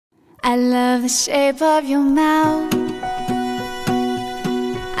I love the shape of your mouth.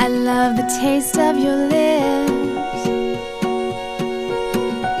 I love the taste of your lips.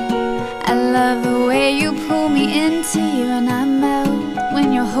 I love the way you pull me into you and I melt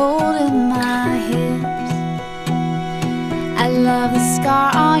when you're holding my hips. I love the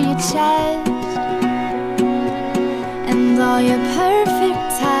scar on your chest and all your perfect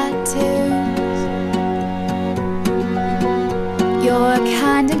tattoos. You're a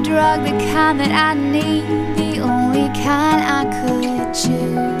kind of drug, the kind that I need, the only kind I could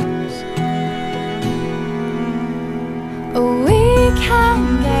choose. Oh, we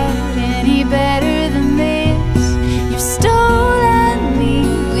can't get any better than this. You've stolen me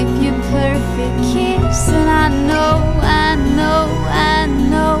with your perfect kiss, and I know, I know, I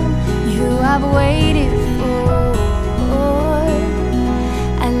know who I've waited for.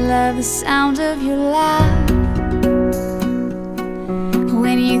 I love the sound of your laugh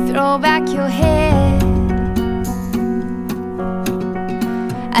when you throw back your head.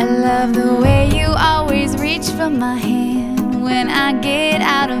 I love the way you always reach for my hand when I get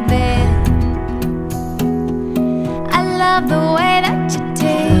out of bed. I love the way that you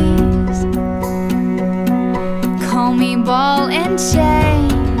taste, call me ball and chain,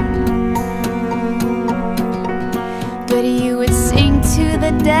 but you would sink to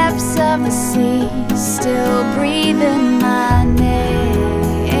the depths of the sea, still breathing my name.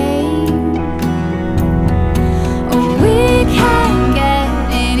 We can't get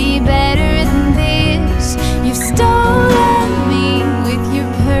any better than this. You've stolen me with your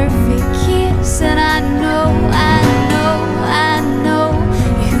perfect kiss, and I know, I know, I know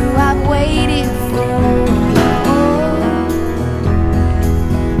who I've waited for.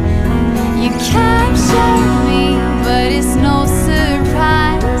 You captured me, but it's no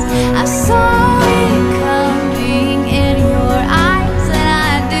surprise. I saw it coming in your eyes, and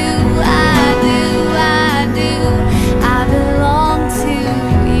I do, I do, I do. I belong to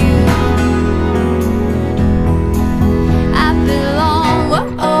you. I belong.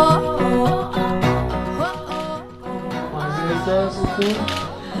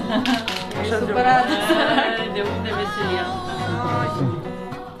 Whoa, de veselia.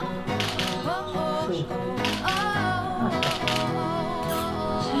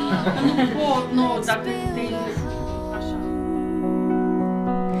 Nu, dacă te... Așa.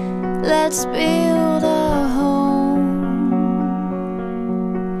 Let's build a home,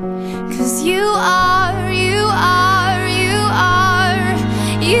 'cause you are, you are, you are,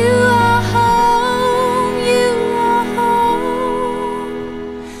 you are home, you are home.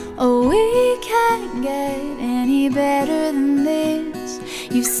 Oh, we can't get any better than this.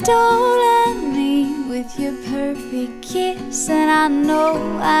 You've stolen me with your perfect kiss, and I know,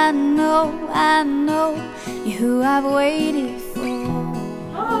 I know, I know who I've waited for.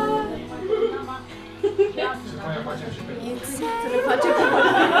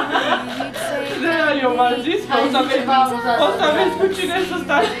 Eu v-am zis că o să aveți cu cine să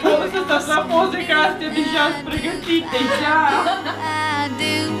stați la poze, că astea deja sunt pregătite. I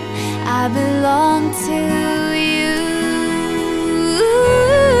do, I belong to you.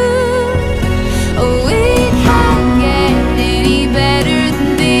 Oh, we can't get any better than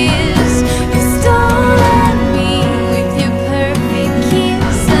this. You stolen me with your perfect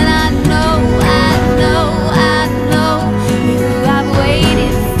kiss, and I know, I know, I know who I've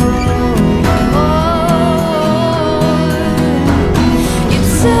waited for. You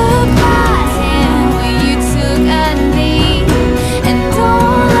took my hand when you took a knee, and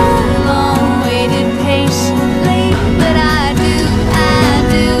all along waited patiently. But I do, I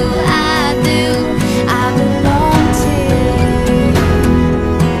do, I do, I belong to you.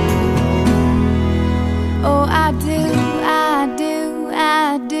 Oh, I do, I do,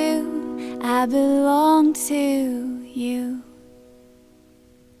 I do, I belong to you.